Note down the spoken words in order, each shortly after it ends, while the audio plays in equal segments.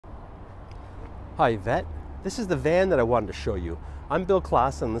Hi Yvette, this is the van that I wanted to show you. I'm Bill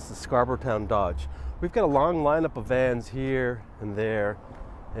Klassen and this is Scarborotown Dodge. We've got a long lineup of vans here and there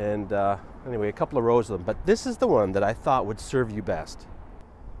and anyway a couple of rows of them, but this is the one that I thought would serve you best.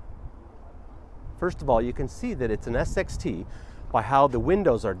 First of all, you can see that it's an SXT by how the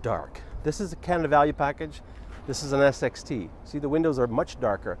windows are dark. This is a Canada Value package, this is an SXT. See, the windows are much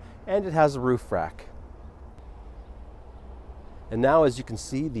darker and it has a roof rack. And now, as you can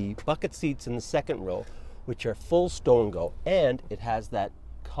see, the bucket seats in the second row, which are full stone go, and it has that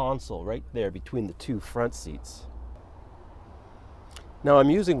console right there between the two front seats. Now I'm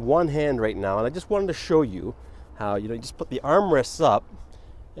using one hand right now, and I just wanted to show you how, you just put the armrests up,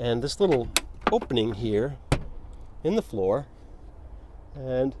 and this little opening here in the floor,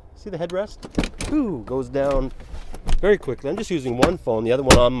 and see the headrest? Ooh, goes down very quickly. I'm just using one phone, the other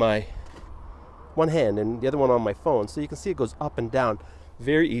one on my one hand and the other one on my phone, so you can see it goes up and down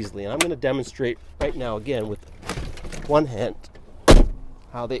very easily. And I'm going to demonstrate right now again with one hand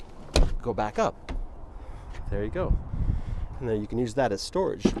how they go back up. There you go. And then you can use that as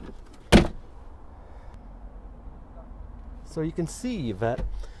storage. So you can see that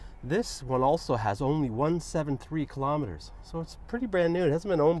this one also has only 173 kilometers, so it's pretty brand new. It hasn't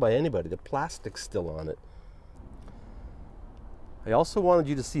been owned by anybody. The plastic's still on it. I also wanted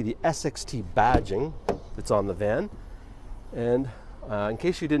you to see the SXT badging that's on the van, and in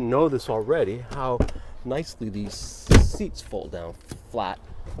case you didn't know this already, how nicely these seats fold down flat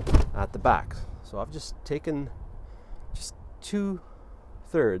at the back. So I've just taken just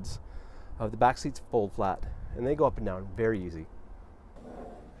 2/3 of the back seats fold flat, and they go up and down very easy.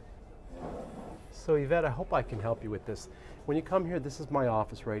 So Yvette, I hope I can help you with this. When you come here, this is my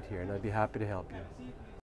office right here, and I'd be happy to help you.